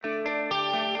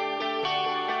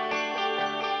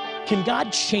Can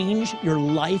God change your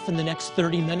life in the next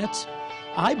 30 minutes?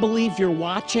 I believe you're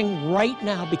watching right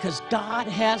now because God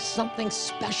has something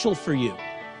special for you.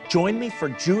 Join me for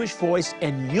Jewish Voice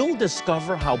and you'll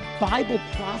discover how Bible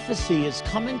prophecy is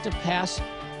coming to pass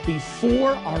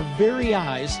before our very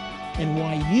eyes and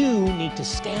why you need to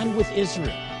stand with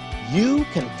Israel. You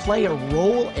can play a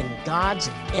role in God's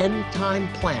end-time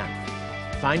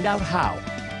plan. Find out how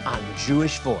on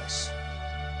Jewish Voice.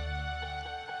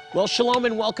 Well, shalom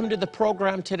and welcome to the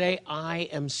program today. I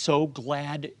am so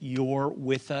glad you're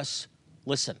with us.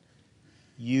 Listen,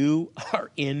 you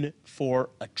are in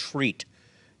for a treat.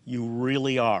 You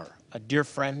really are. A dear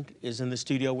friend is in the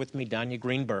studio with me, Danya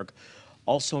Greenberg,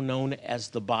 also known as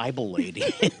the Bible Lady,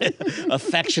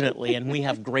 affectionately, and we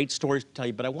have great stories to tell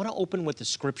you. But I want to open with the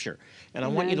scripture, and I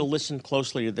want you to listen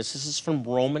closely to this. This is from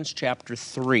Romans chapter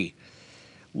 3.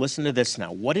 Listen to this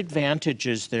now. What advantage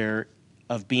is there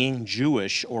of being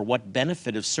Jewish, or what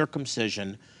benefit of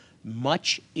circumcision?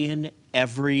 Much in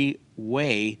every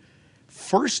way.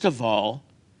 First of all,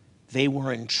 they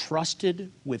were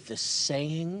entrusted with the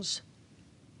sayings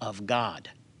of God.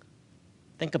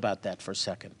 Think about that for a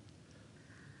second.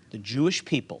 The Jewish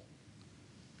people,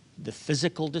 the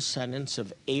physical descendants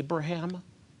of Abraham,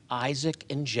 Isaac,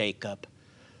 and Jacob,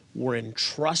 were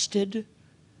entrusted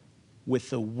with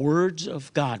the words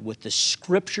of God, with the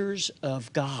scriptures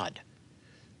of God.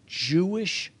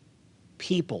 Jewish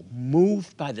people,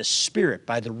 moved by the Spirit,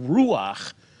 by the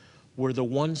Ruach, were the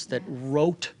ones that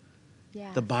wrote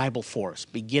the Bible for us.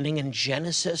 Beginning in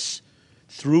Genesis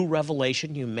through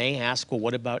Revelation, you may ask, well,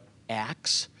 what about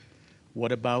Acts?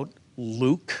 What about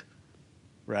Luke?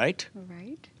 Right?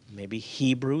 Right. Maybe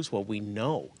Hebrews. Well, we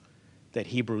know that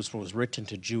Hebrews was written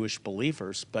to Jewish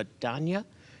believers, but Danya,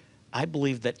 I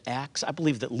believe that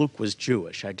Luke was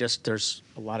Jewish. There's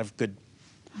a lot of good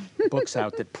books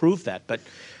out that prove that, but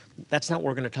that's not what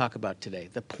we're going to talk about today.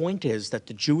 The point is that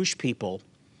the Jewish people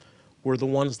were the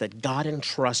ones that God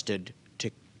entrusted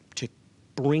to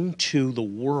bring to the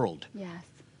world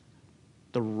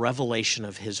the revelation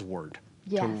of His Word,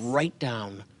 to write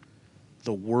down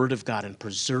the Word of God and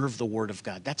preserve the Word of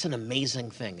God. That's an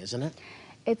amazing thing, isn't it?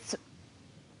 It's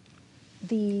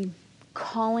the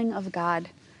calling of God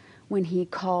when He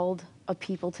called a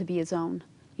people to be His own.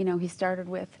 You know, He started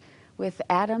with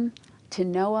Adam, to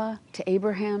Noah, to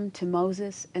Abraham, to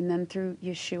Moses, and then through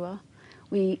Yeshua.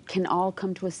 We can all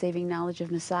come to a saving knowledge of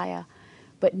Messiah.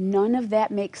 But none of that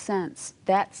makes sense.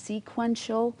 That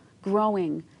sequential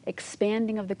growing,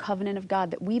 expanding of the covenant of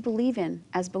God that we believe in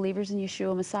as believers in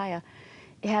Yeshua Messiah,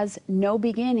 it has no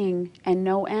beginning and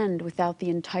no end without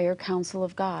the entire counsel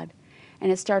of God.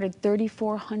 And it started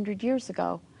 3,400 years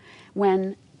ago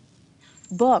when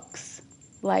books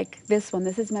like this one,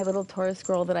 this is my little Torah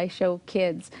scroll that I show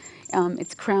kids.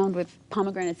 It's crowned with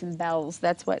pomegranates and bells.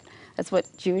 That's what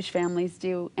Jewish families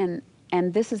do. And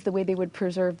this is the way they would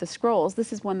preserve the scrolls.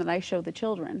 This is one that I show the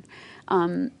children.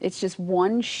 It's just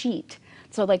one sheet.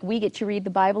 So like we get to read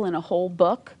the Bible in a whole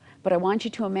book, but I want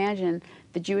you to imagine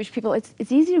the Jewish people. It's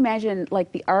easy to imagine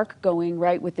like the ark going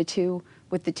right with the two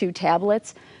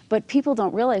tablets, but people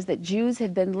don't realize that Jews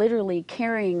had been literally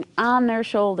carrying on their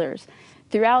shoulders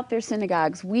throughout their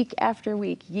synagogues, week after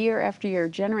week, year after year,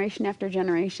 generation after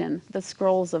generation, the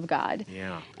scrolls of God.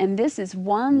 Yeah. And this is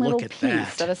one little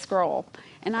piece of a scroll.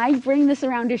 And I bring this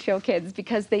around to show kids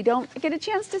because they don't get a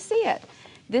chance to see it.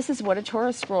 This is what a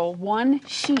Torah scroll, one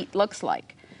sheet, looks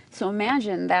like. So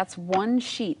imagine that's one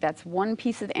sheet, that's one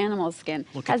piece of animal skin.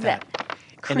 Look at that.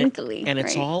 Crinkly. And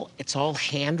it's all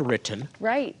handwritten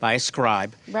by a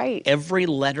scribe. Right. Every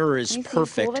letter is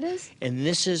perfect. How cool it is? And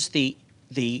this is the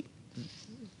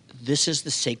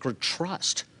sacred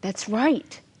trust. That's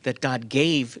right. That God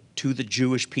gave to the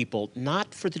Jewish people,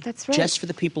 not for just for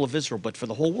the people of Israel, but for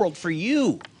the whole world, for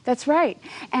you. That's right.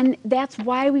 And that's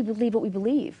why we believe what we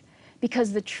believe.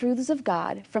 Because the truths of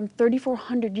God from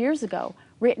 3,400 years ago,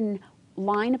 written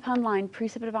line upon line,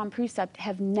 precept upon precept,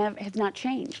 have not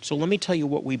changed. So let me tell you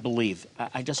what we believe.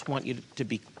 I just want you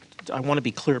I want to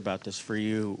be clear about this for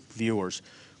you viewers.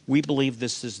 We believe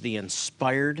this is the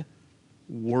inspired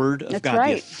Word of God,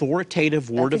 the authoritative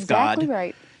Word of God. That's exactly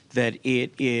right. That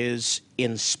it is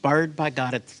inspired by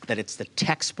God, that it's the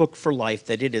textbook for life,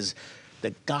 that it is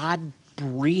the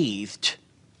God-breathed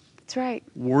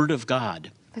Word of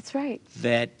God. That's right.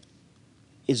 That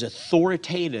is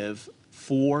authoritative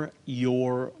for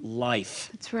your life.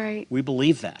 That's right. We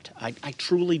believe that. I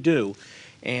truly do.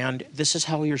 And this is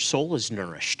how your soul is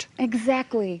nourished.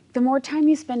 Exactly. The more time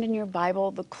you spend in your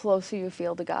Bible, the closer you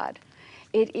feel to God.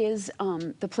 It is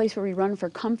the place where we run for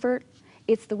comfort.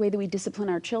 It's the way that we discipline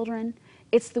our children.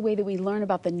 It's the way that we learn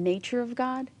about the nature of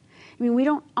God. I mean, we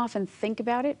don't often think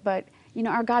about it, but, you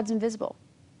know, our God's invisible.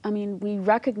 I mean, we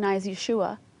recognize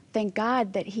Yeshua. Thank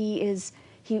God that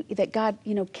that God,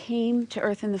 you know, came to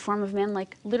earth in the form of man,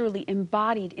 like literally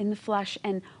embodied in the flesh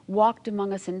and walked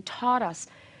among us and taught us.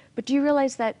 But do you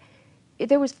realize that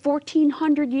there was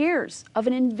 1,400 years of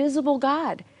an invisible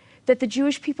God that the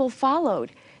Jewish people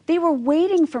followed? They were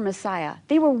waiting for Messiah.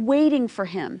 They were waiting for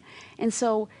him. And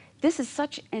so this is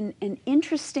such an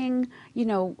interesting, you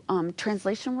know,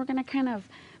 translation we're going to kind of,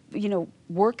 you know,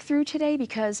 work through today,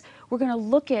 because we're going to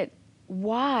look at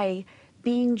why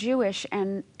being Jewish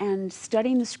and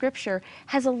studying the scripture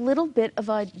has a little bit of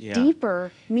a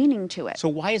deeper meaning to it. So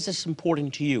why is this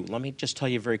important to you? Let me just tell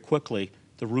you very quickly,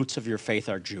 the roots of your faith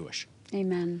are Jewish.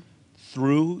 Amen.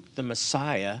 Through the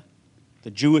Messiah, the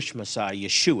Jewish Messiah,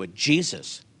 Yeshua,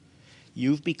 Jesus,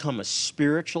 you've become a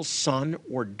spiritual son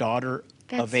or daughter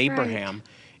of Abraham. Right.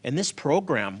 And this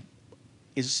program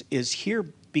is here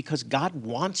because God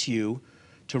wants you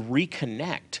to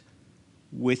reconnect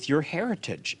with your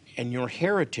heritage. And your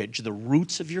heritage, the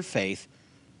roots of your faith,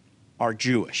 are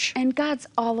Jewish. And God's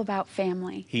all about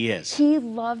family. He is. He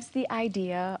loves the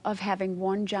idea of having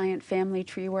one giant family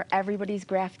tree where everybody's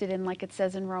grafted in, like it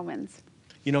says in Romans.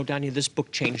 You know, Danya, this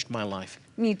book changed my life.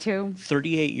 Me too.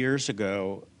 38 years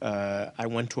ago, I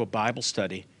went to a Bible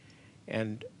study,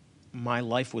 and my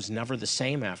life was never the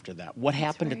same after that. What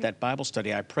happened at that Bible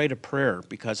study? I prayed a prayer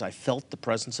because I felt the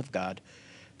presence of God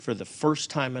for the first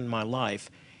time in my life,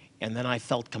 and then I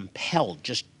felt compelled,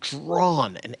 just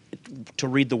drawn to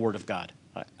read the Word of God.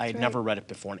 I had never read it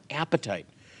before, an appetite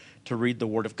to read the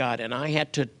Word of God, and I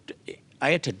had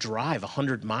to drive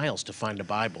 100 miles to find a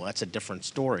Bible. That's a different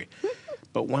story.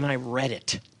 But when I read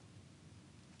it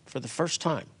for the first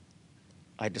time,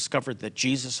 I discovered that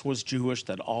Jesus was Jewish,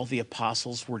 that all the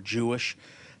apostles were Jewish.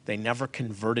 They never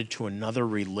converted to another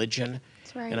religion.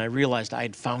 That's right. And I realized I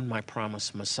had found my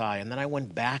promised Messiah. And then I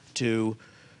went back to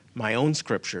my own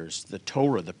scriptures, the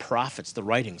Torah, the prophets, the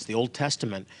writings, the Old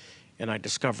Testament, and I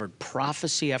discovered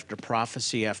prophecy after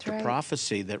prophecy after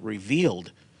prophecy that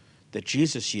revealed that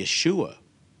Jesus, Yeshua,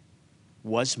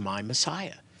 was my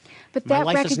Messiah. But my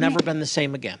life has never been the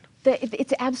same again.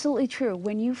 It's absolutely true.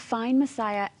 When you find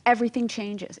Messiah, everything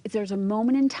changes. There's a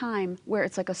moment in time where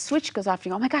it's like a switch goes off and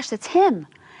you go, oh my gosh, that's him.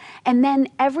 And then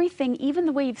everything, even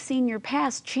the way you've seen your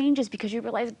past, changes because you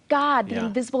realize God, the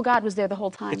invisible God, was there the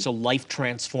whole time. It's a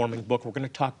life-transforming book. We're going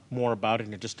to talk more about it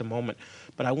in just a moment.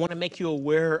 But I want to make you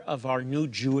aware of our new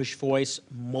Jewish Voice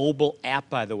mobile app,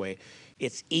 by the way.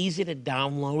 It's easy to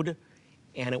download,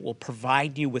 and it will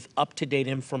provide you with up-to-date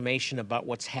information about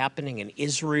what's happening in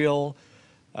Israel,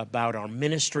 about our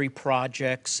ministry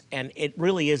projects, and it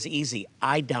really is easy.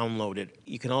 I downloaded it.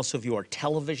 You can also view our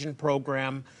television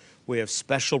program. We have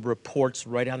special reports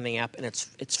right on the app, and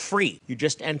it's free. You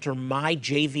just enter My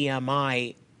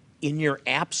JVMI in your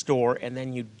app store, and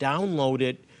then you download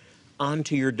it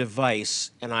onto your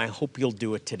device, and I hope you'll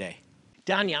do it today.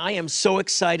 Danya, I am so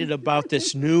excited about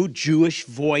this new Jewish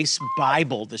Voice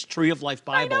Bible, this Tree of Life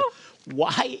Bible. I know.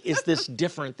 Why is this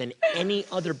different than any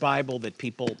other Bible that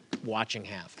people watching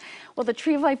have? Well, the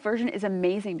Tree of Life version is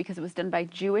amazing because it was done by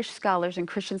Jewish scholars and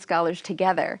Christian scholars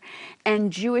together.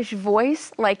 And Jewish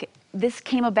Voice, like, this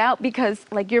came about because,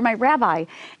 like, you're my rabbi,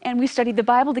 and we studied the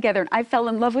Bible together, and I fell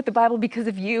in love with the Bible because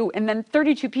of you, and then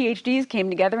 32 PhDs came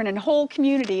together and a whole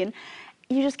community, and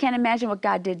you just can't imagine what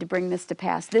God did to bring this to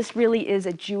pass. This really is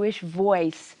a Jewish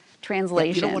Voice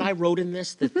translation. You know what I wrote in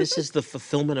this? That this is the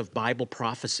fulfillment of Bible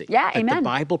prophecy. Yeah, that amen. The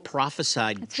Bible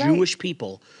prophesied That's Jewish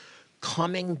people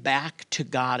coming back to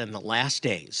God in the last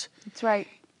days. That's right.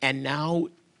 And now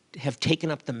have taken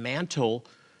up the mantle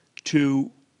to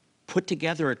put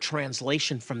together a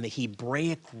translation from the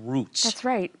Hebraic roots. That's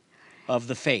right. Of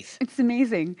the faith. It's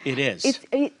amazing. It is.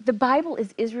 The Bible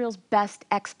is Israel's best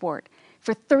export.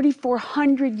 For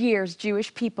 3,400 years,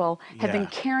 Jewish people have been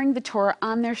carrying the Torah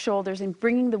on their shoulders and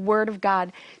bringing the Word of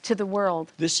God to the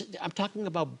world. I'm talking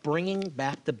about bringing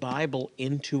back the Bible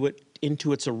into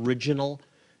its original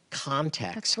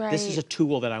context. That's right. This is a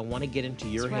tool that I want to get into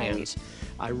your hands.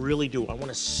 I really do. I want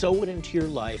to sow it into your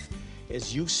life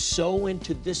as you sow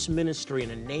into this ministry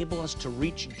and enable us to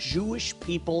reach Jewish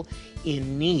people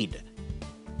in need.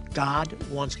 God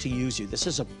wants to use you. This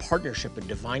is a partnership, a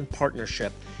divine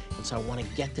partnership. And so I want to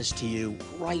get this to you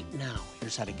right now.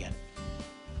 Here's how to get it.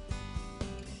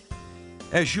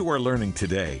 As you are learning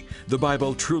today, the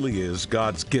Bible truly is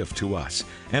God's gift to us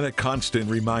and a constant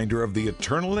reminder of the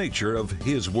eternal nature of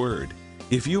His Word.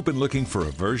 If you've been looking for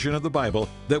a version of the Bible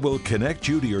that will connect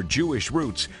you to your Jewish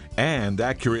roots and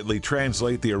accurately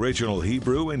translate the original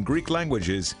Hebrew and Greek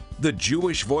languages, the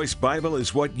Jewish Voice Bible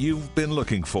is what you've been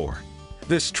looking for.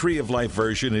 This Tree of Life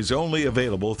version is only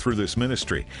available through this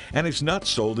ministry and is not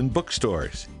sold in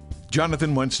bookstores.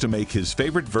 Jonathan wants to make his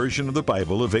favorite version of the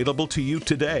Bible available to you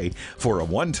today for a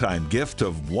one-time gift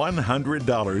of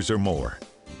 $100 or more.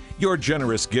 Your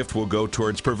generous gift will go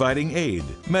towards providing aid,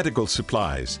 medical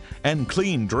supplies, and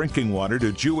clean drinking water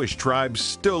to Jewish tribes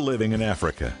still living in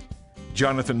Africa.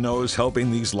 Jonathan knows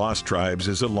helping these lost tribes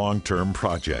is a long-term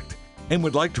project and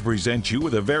would like to present you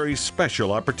with a very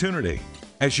special opportunity.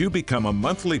 As you become a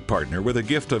monthly partner with a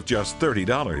gift of just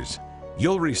 $30,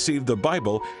 you'll receive the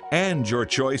Bible and your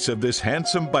choice of this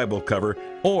handsome Bible cover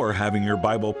or having your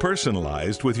Bible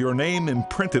personalized with your name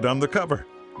imprinted on the cover.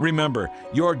 Remember,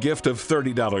 your gift of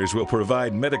 $30 will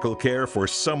provide medical care for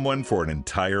someone for an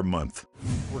entire month.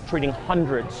 We're treating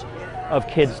hundreds of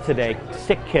kids today,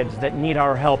 sick kids that need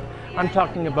our help. I'm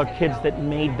talking about kids that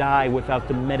may die without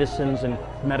the medicines and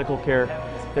medical care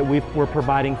that we're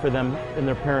providing for them and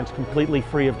their parents completely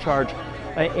free of charge.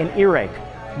 An earache,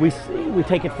 we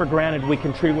take it for granted we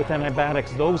can treat with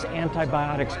antibiotics. Those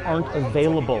antibiotics aren't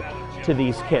available to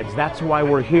these kids. That's why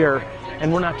we're here.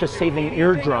 And we're not just saving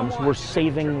eardrums, we're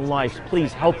saving lives.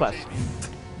 Please help us.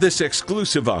 This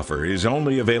exclusive offer is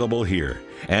only available here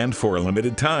and for a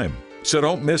limited time. So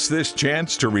don't miss this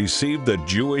chance to receive the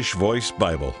Jewish Voice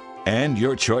Bible and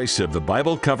your choice of the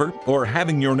Bible cover or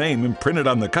having your name imprinted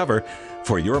on the cover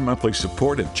for your monthly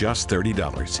support of just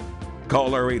 $30.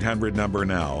 Call our 800 number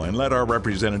now and let our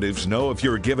representatives know if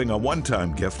you're giving a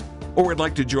one-time gift or would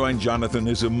like to join Jonathan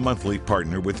as a monthly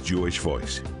partner with Jewish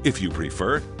Voice. If you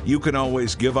prefer, you can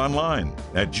always give online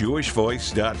at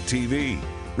jewishvoice.tv.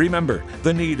 Remember,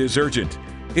 the need is urgent.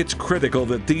 It's critical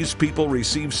that these people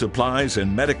receive supplies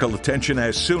and medical attention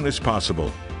as soon as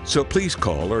possible. So please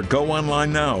call or go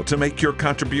online now to make your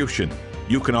contribution.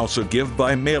 You can also give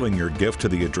by mailing your gift to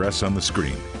the address on the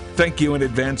screen. Thank you in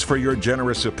advance for your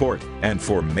generous support and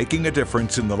for making a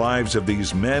difference in the lives of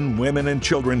these men, women, and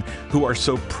children who are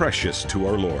so precious to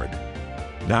our Lord.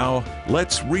 Now,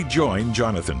 let's rejoin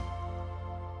Jonathan.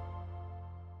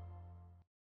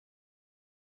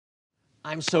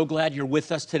 I'm so glad you're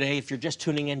with us today. If you're just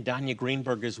tuning in, Danya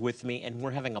Greenberg is with me, and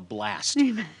we're having a blast.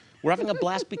 Amen. We're having a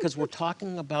blast because we're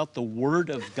talking about the Word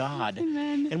of God.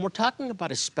 Amen. And we're talking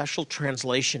about a special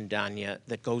translation, Danya,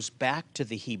 that goes back to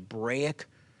the Hebraic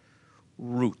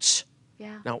roots.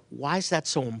 Yeah. Now, why is that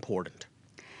so important?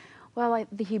 Well,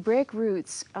 the Hebraic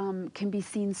roots can be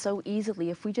seen so easily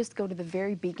if we just go to the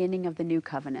very beginning of the New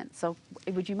Covenant. So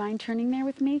would you mind turning there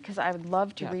with me? Because I would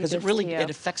love to read this because it really to you. it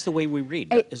affects the way we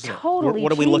read, It isn't totally it?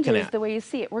 What are we looking changes at? the way you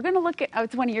see it. We're going to look at, oh,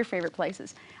 it's one of your favorite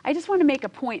places. I just want to make a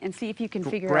point and see if you can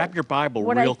figure out Grab your Bible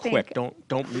what real I think. quick.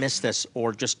 Don't miss this,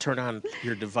 or just turn on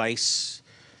your device.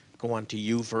 Go on to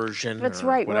YouVersion. That's or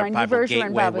right. We're whatever, on Bible YouVersion, Gateway,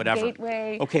 on Bible whatever.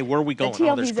 Gateway. Okay, where are we going?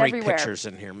 Oh, there's TLV's great everywhere. pictures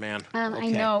in here, man. I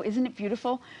know, isn't it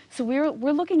beautiful? So we're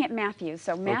looking at Matthew.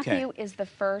 So Matthew Okay. is the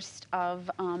first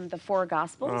of the four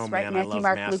Gospels, Oh, right? man, I Matthew, love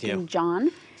Mark, Matthew. Luke, and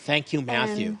John. Thank you,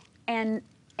 Matthew. And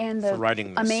the for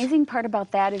writing this. amazing part about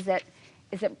that is that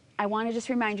I want to just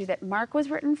remind you that Mark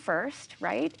was written first,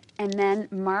 right? And then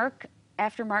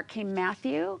after Mark came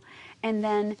Matthew, and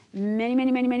then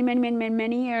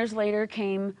many years later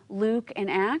came Luke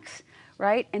and Acts,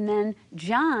 right? And then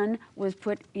John was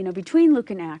put, between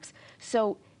Luke and Acts.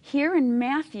 So here in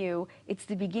Matthew, it's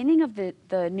the beginning of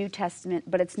the New Testament,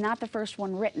 but it's not the first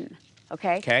one written,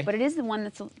 okay? Okay. But it is the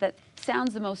one that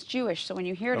sounds the most Jewish. So when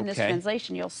you hear it in this Okay.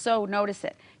 translation, you'll so notice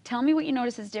it. Tell me what you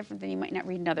notice is different than you might not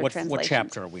read in other translations. What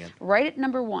chapter are we in? Right at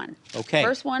number 1. Okay.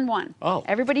 Verse 1:1. Oh.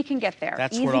 Everybody can get there.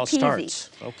 That's Easy where it all peasy. starts.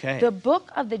 Okay. The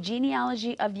book of the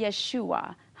genealogy of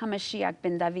Yeshua, HaMashiach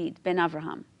ben David, ben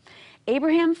Avraham.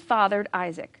 Abraham fathered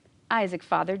Isaac. Isaac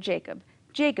fathered Jacob.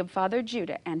 Jacob fathered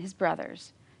Judah and his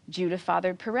brothers. Judah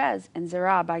fathered Perez and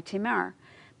Zerah by Tamar.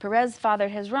 Perez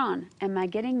fathered Hezron. Am I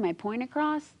getting my point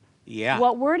across? Yeah.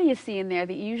 What word do you see in there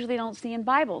that you usually don't see in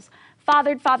Bibles?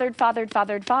 Fathered, fathered, fathered,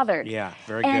 fathered, fathered. Yeah,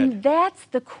 very And good. that's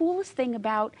the coolest thing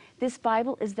about this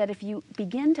Bible is that if you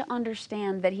begin to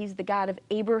understand that he's the God of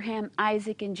Abraham,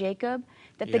 Isaac, and Jacob,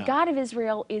 that the Yeah. God of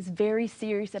Israel is very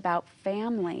serious about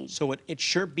family. So it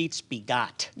sure beats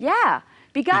begot. Yeah.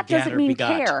 Begot Begat doesn't or mean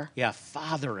begot. care. Yeah,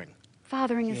 fathering.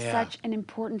 Fathering is Yeah. such an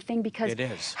important thing because It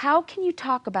is. how can you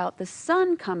talk about the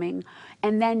Son coming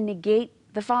and then negate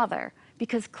the Father?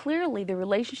 Because clearly the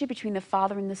relationship between the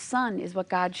Father and the Son is what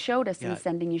God showed us Yeah. in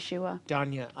sending Yeshua.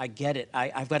 Danya, I get it.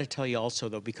 I've got to tell you also,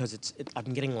 though, because I'm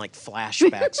getting like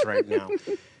flashbacks right now.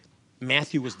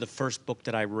 Matthew was the first book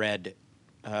that I read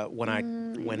when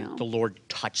know. the Lord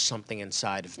touched something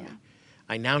inside of me. Yeah.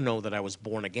 I now know that I was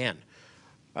born again,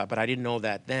 but I didn't know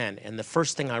that then. And the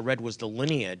first thing I read was the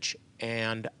lineage,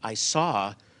 and I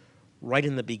saw right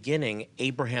in the beginning,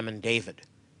 Abraham and David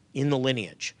in the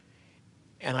lineage.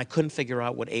 And I couldn't figure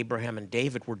out what Abraham and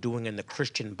David were doing in the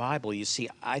Christian Bible. You see,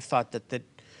 I thought that the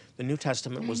New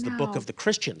Testament was the book of the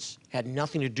Christians, had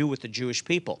nothing to do with the Jewish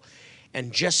people.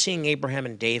 And just seeing Abraham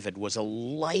and David was a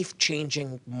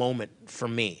life-changing moment for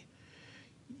me.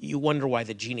 You wonder why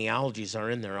the genealogies are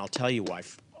in there. I'll tell you why.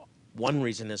 One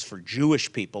reason is for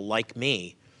Jewish people like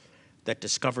me that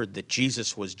discovered that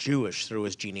Jesus was Jewish through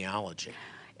his genealogy.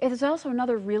 There's also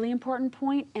another really important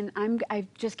point, and I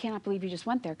just cannot believe you just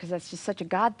went there because that's just such a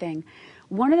God thing.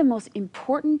 One of the most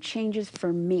important changes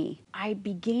for me, I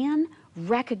began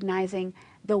recognizing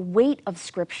the weight of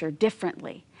Scripture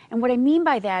differently. And what I mean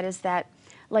by that is that,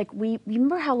 like, you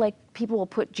remember how, like, people will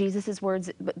put Jesus's words,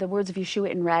 the words of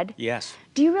Yeshua in red? Yes.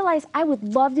 Do you realize I would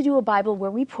love to do a Bible where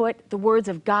we put the words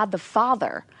of God the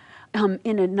Father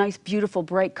in a nice, beautiful,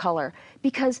 bright color?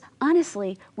 Because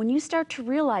honestly, when you start to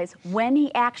realize when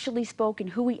he actually spoke and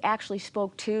who he actually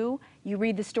spoke to, you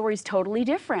read the stories totally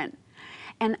different.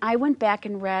 And I went back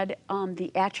and read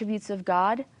the attributes of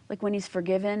God, like when he's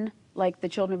forgiven, like the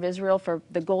children of Israel for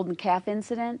the golden calf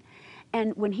incident.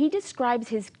 And when he describes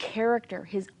his character,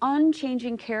 his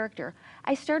unchanging character,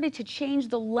 I started to change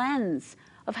the lens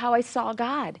of how I saw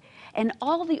God. And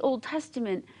all the Old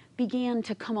Testament began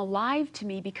to come alive to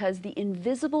me because the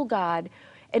invisible God,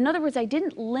 in other words, I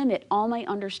didn't limit all my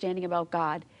understanding about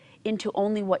God into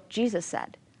only what Jesus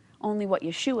said, only what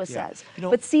Yeshua says, You know,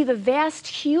 but see the vast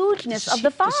hugeness of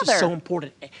the Father. This is so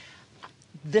important.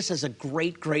 This is a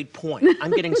great, great point.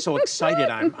 I'm getting so excited,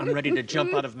 I'm ready to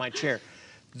jump out of my chair.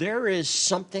 There is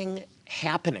something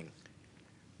happening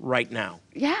right now.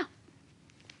 Yeah.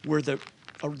 Where the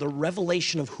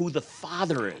revelation of who the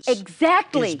Father is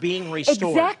exactly is being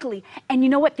restored. Exactly. And you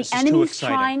know what? The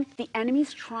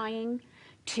enemy's trying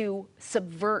to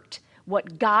subvert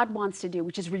what God wants to do,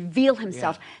 which is reveal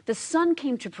himself. Yeah. The Son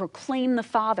came to proclaim the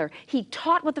Father. He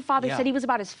taught what the Father said. He was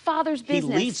about his Father's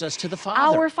business. He leads us to the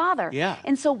Father. Our Father. Yeah.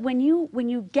 And so when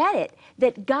you get it,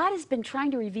 that God has been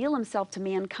trying to reveal himself to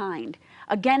mankind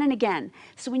again and again.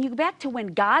 So when you go back to when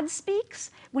God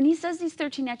speaks, when he says these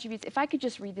 13 attributes, if I could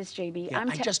just read this, JB.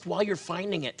 Yeah, while you're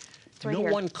finding it, right no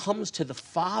here. one comes to the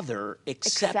Father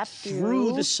except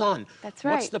through the Son. That's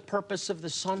right. What's the purpose of the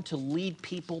Son? To lead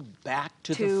people back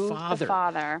to the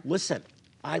Father. Listen,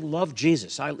 I love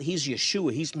Jesus. He's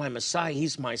Yeshua. He's my Messiah.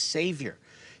 He's my Savior.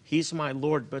 He's my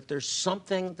Lord. But there's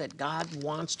something that God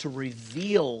wants to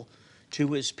reveal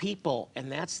to his people, and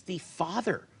that's the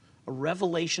Father, a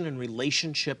revelation and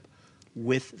relationship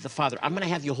with the Father. I'm going to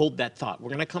have you hold that thought. We're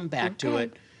going to come back to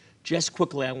it. Just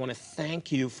quickly, I want to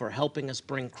thank you for helping us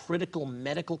bring critical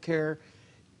medical care,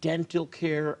 dental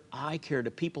care, eye care to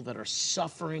people that are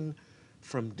suffering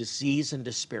from disease and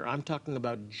despair. I'm talking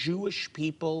about Jewish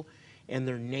people and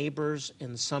their neighbors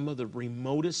in some of the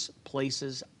remotest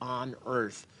places on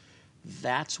earth.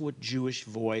 That's what Jewish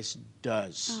Voice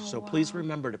does. So please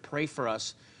remember to pray for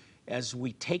us as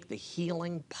we take the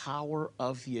healing power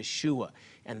of Yeshua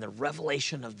and the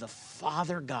revelation of the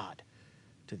Father God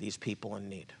to these people in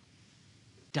need.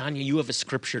 Danya, you have a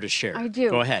scripture to share. I do.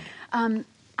 Go ahead.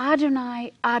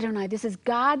 Adonai, Adonai. This is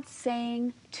God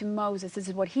saying to Moses, this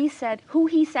is what he said, who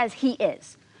he says he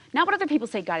is. Not what other people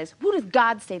say God is. Who does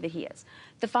God say that he is?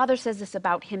 The Father says this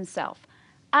about himself.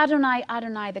 Adonai,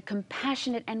 Adonai, the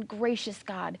compassionate and gracious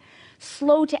God,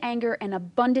 slow to anger and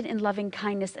abundant in loving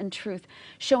kindness and truth,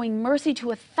 showing mercy to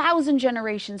 1,000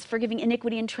 generations, forgiving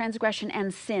iniquity and transgression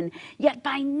and sin, yet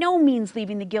by no means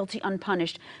leaving the guilty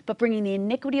unpunished, but bringing the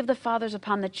iniquity of the fathers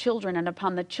upon the children and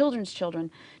upon the children's children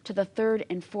to the 3rd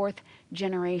and 4th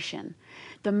generation.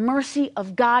 The mercy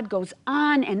of God goes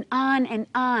on and on and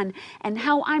on, and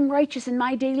how I'm righteous in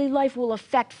my daily life will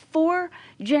affect 4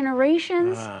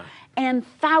 generations and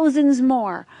thousands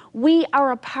more. We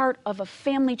are a part of a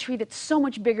family tree that's so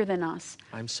much bigger than us.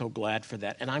 I'm so glad for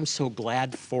that, and I'm so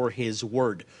glad for his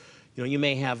word. You know, you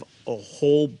may have a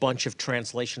whole bunch of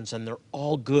translations, and they're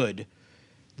all good.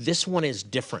 This one is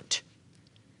different.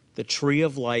 The Tree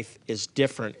of Life is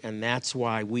different, and that's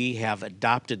why we have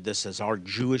adopted this as our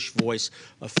Jewish Voice,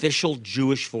 official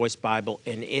Jewish Voice Bible,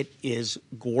 and it is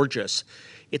gorgeous.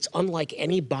 It's unlike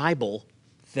any Bible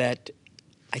that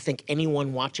I think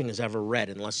anyone watching has ever read,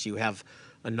 unless you have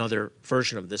another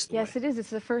version of this. Yes, it is. It's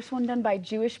the first one done by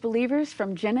Jewish believers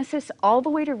from Genesis all the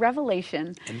way to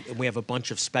Revelation. And we have a bunch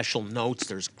of special notes.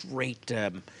 There's great,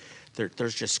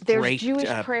 there's Jewish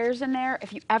prayers in there.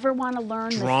 If you ever want to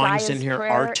learn drawings Messiah's in here,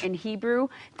 prayer art in Hebrew,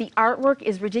 the artwork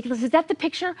is ridiculous. Is that the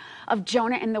picture of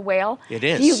Jonah and the whale? It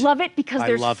is. Do you love it? Because I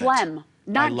there's love phlegm.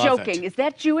 Not love joking. it. Is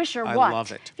that Jewish or I what?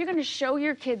 love it. If you're going to show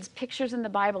your kids pictures in the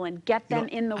Bible and get them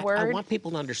in the Word. I want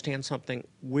people to understand something.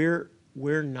 We're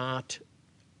not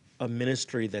a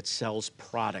ministry that sells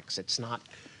products. It's not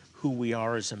who we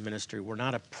are as a ministry. We're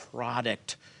not a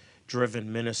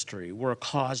product-driven ministry. We're a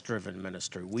cause-driven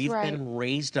ministry. We've right. been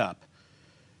raised up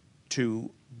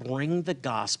to bring the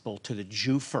gospel to the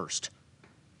Jew first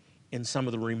in some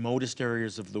of the remotest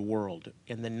areas of the world.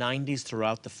 In the 90s,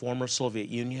 throughout the former Soviet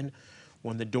Union,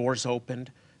 when the doors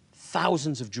opened,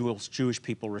 thousands of Jewish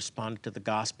people responded to the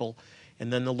gospel.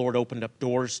 And then the Lord opened up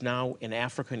doors now in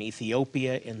Africa, in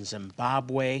Ethiopia, in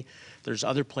Zimbabwe. There's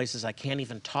other places I can't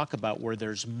even talk about where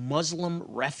there's Muslim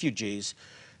refugees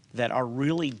that are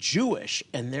really Jewish,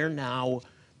 and they're now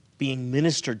being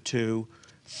ministered to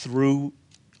through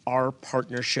our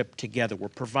partnership together. We're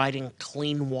providing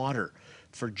clean water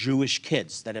for Jewish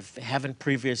kids that haven't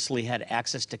previously had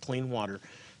access to clean water.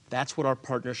 That's what our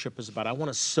partnership is about. I want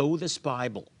to sow this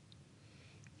Bible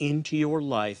into your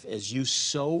life as you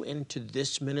sow into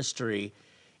this ministry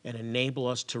and enable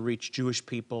us to reach Jewish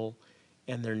people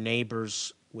and their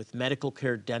neighbors with medical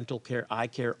care, dental care, eye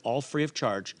care, all free of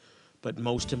charge, but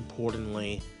most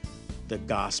importantly, the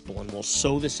gospel. And we'll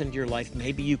sow this into your life.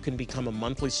 Maybe you can become a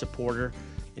monthly supporter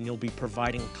and you'll be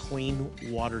providing clean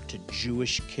water to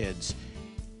Jewish kids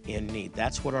in need.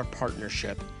 That's what our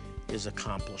partnership is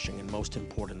accomplishing, and most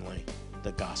importantly,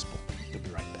 the gospel. We'll be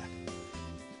right back.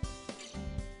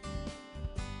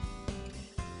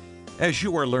 As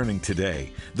you are learning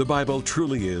today, the Bible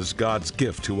truly is God's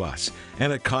gift to us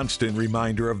and a constant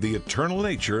reminder of the eternal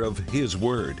nature of His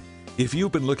Word. If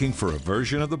you've been looking for a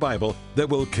version of the Bible that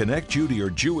will connect you to your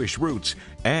Jewish roots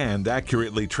and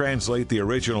accurately translate the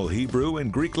original Hebrew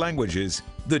and Greek languages,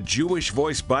 the Jewish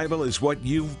Voice Bible is what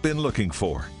you've been looking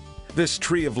for. This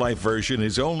Tree of Life version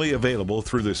is only available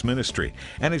through this ministry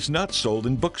and is not sold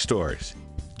in bookstores.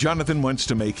 Jonathan wants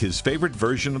to make his favorite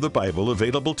version of the Bible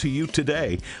available to you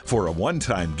today for a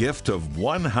one-time gift of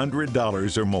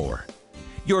 $100 or more.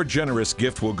 Your generous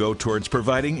gift will go towards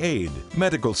providing aid,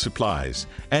 medical supplies,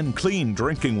 and clean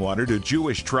drinking water to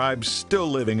Jewish tribes still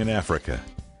living in Africa.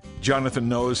 Jonathan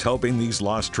knows helping these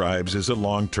lost tribes is a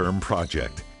long-term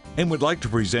project and would like to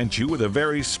present you with a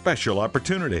very special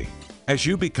opportunity. As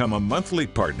you become a monthly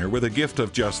partner with a gift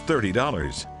of just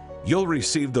 $30, you'll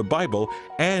receive the Bible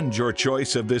and your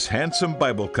choice of this handsome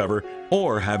Bible cover,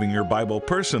 or having your Bible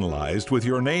personalized with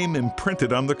your name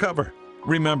imprinted on the cover.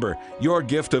 Remember, your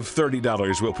gift of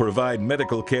 $30 will provide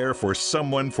medical care for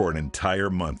someone for an entire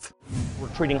month. We're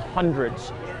treating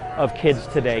hundreds of kids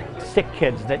today, sick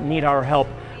kids that need our help.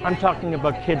 I'm talking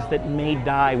about kids that may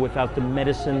die without the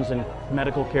medicines and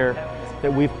medical care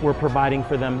that we're providing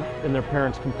for them and their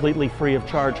parents completely free of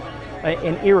charge.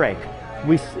 An earache,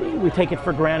 we take it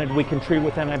for granted we can treat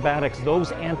with antibiotics.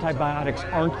 Those antibiotics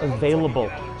aren't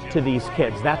available to these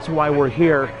kids. That's why we're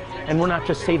here, and we're not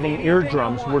just saving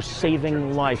eardrums, we're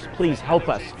saving lives. Please help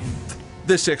us.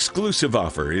 This exclusive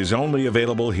offer is only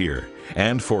available here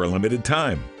and for a limited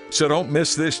time. So don't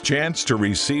miss this chance to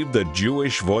receive the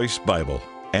Jewish Voice Bible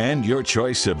and your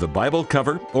choice of the Bible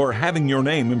cover or having your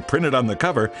name imprinted on the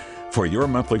cover for your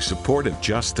monthly support of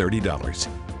just $30.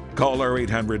 Call our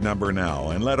 800 number now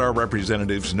and let our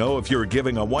representatives know if you're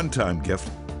giving a one-time gift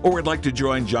or would like to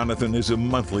join Jonathan as a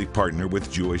monthly partner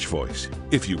with Jewish Voice.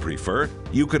 If you prefer,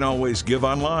 you can always give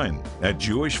online at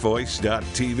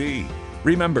jewishvoice.tv.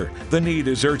 Remember, the need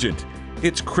is urgent.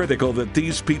 It's critical that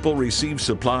these people receive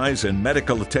supplies and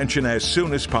medical attention as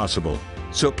soon as possible.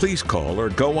 So please call or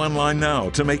go online now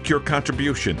to make your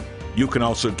contribution. You can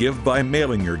also give by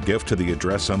mailing your gift to the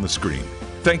address on the screen.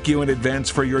 Thank you in advance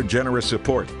for your generous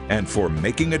support and for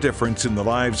making a difference in the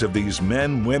lives of these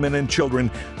men, women, and children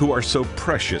who are so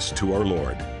precious to our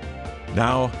Lord.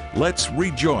 Now, let's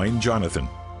rejoin Jonathan.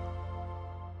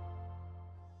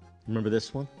 Remember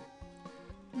this one?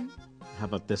 How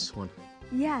about this one?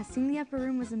 Yeah, Seeing the Upper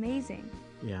Room was amazing.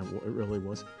 Yeah, it really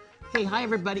was. Hey, hi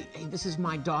everybody. Hey, this is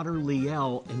my daughter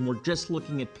Liel, and we're just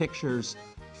looking at pictures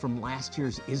from last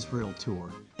year's Israel tour.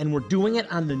 And we're doing it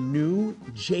on the new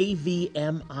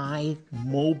JVMI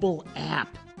mobile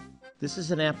app. This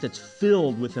is an app that's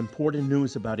filled with important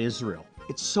news about Israel.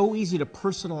 It's so easy to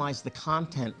personalize the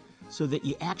content so that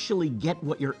you actually get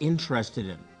what you're interested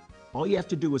in. All you have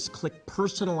to do is click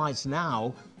Personalize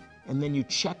Now, and then you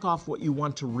check off what you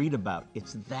want to read about.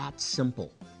 It's that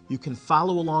simple. You can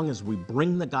follow along as we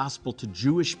bring the gospel to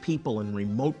Jewish people in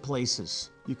remote places.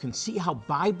 You can see how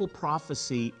Bible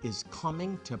prophecy is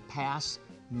coming to pass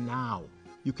now.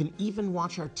 You can even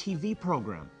watch our TV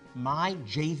program. My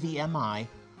JVMI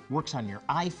works on your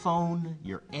iPhone,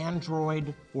 your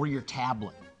Android, or your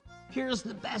tablet. Here's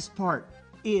the best part.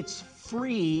 It's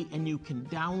free and you can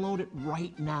download it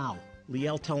right now.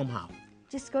 Liel, tell them how.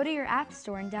 Just go to your app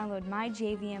store and download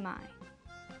MyJVMI.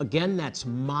 Again, that's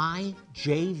MyJVMI.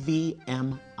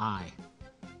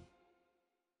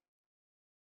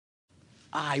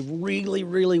 I really,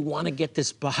 really want to get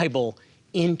this Bible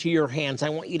into your hands. I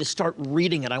want you to start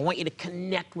reading it. I want you to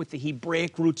connect with the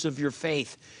Hebraic roots of your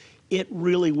faith. It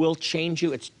really will change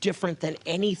you. It's different than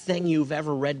anything you've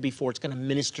ever read before. It's going to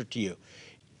minister to you.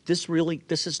 This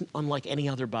is unlike any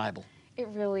other Bible. It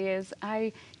really is.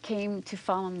 I came to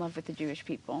fall in love with the Jewish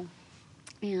people.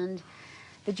 And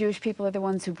the Jewish people are the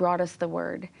ones who brought us the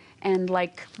word. And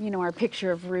like, our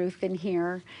picture of Ruth in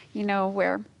here,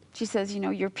 where she says,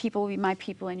 your people will be my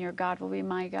people and your God will be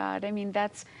my God. I mean,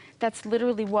 that's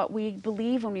literally what we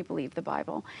believe when we believe the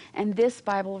Bible. And this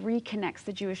Bible reconnects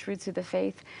the Jewish roots of the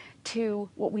faith to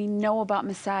what we know about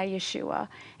Messiah Yeshua.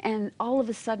 And all of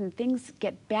a sudden, things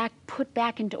get put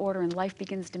back into order and life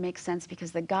begins to make sense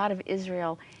because the God of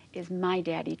Israel is my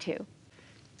daddy too.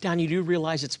 Don, you do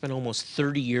realize it's been almost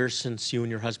 30 years since you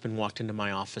and your husband walked into my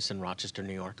office in Rochester,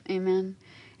 New York? Amen.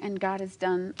 And God has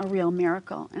done a real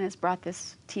miracle and has brought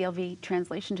this TLV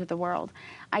translation to the world.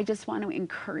 I just want to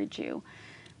encourage you,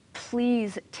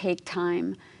 please take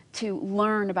time to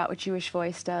learn about what Jewish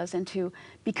Voice does and to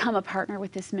become a partner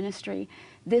with this ministry.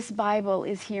 This Bible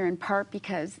is here in part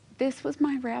because this was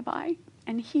my rabbi,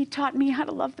 and he taught me how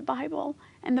to love the Bible.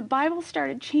 And the Bible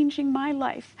started changing my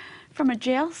life from a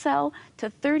jail cell to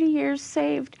 30 years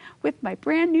saved with my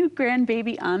brand new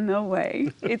grandbaby on the way.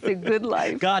 It's a good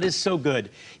life. God is so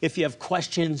good. If you have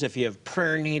questions, if you have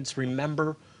prayer needs,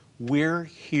 remember, we're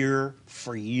here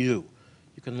for you.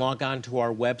 You can log on to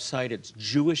our website. It's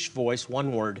jewishvoice,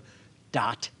 one word,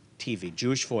 .tv,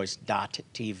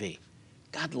 jewishvoice.tv.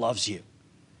 God loves you,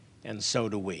 and so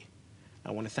do we.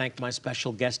 I want to thank my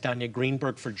special guest, Danya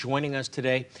Greenberg, for joining us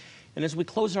today. And as we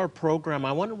close our program,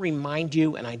 I want to remind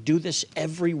you, and I do this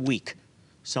every week,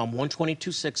 Psalm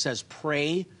 122:6 says,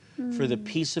 pray for the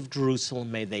peace of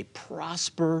Jerusalem. May they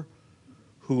prosper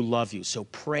who love you. So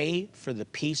pray for the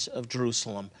peace of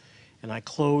Jerusalem. And I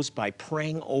close by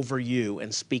praying over you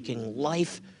and speaking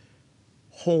life,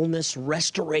 wholeness,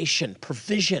 restoration,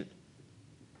 provision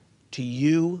to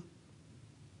you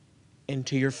and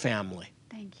to your family.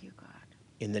 Thank you, God.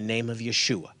 In the name of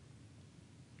Yeshua.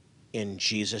 In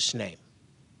Jesus' name.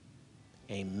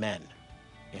 Amen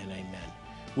and amen.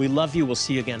 We love you. We'll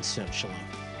see you again soon. Shalom.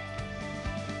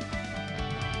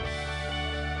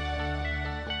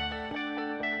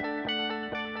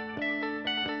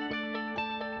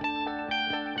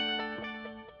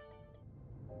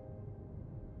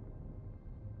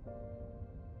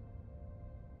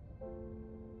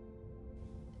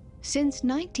 Since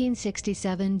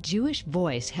 1967, Jewish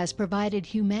Voice has provided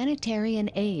humanitarian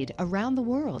aid around the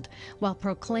world while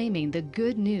proclaiming the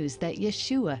good news that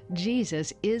Yeshua,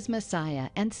 Jesus, is Messiah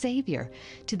and Savior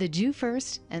to the Jew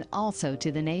first and also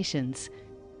to the nations.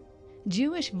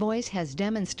 Jewish Voice has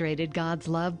demonstrated God's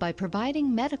love by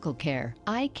providing medical care,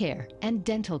 eye care, and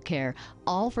dental care,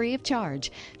 all free of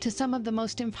charge, to some of the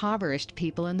most impoverished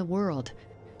people in the world.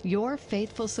 Your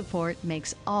faithful support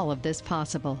makes all of this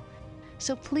possible.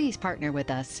 So please partner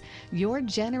with us. Your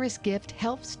generous gift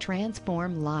helps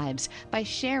transform lives by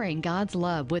sharing God's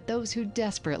love with those who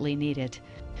desperately need it.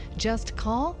 Just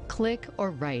call, click, or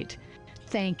write.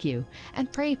 Thank you,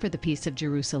 and pray for the peace of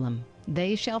Jerusalem.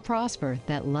 They shall prosper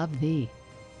that love thee.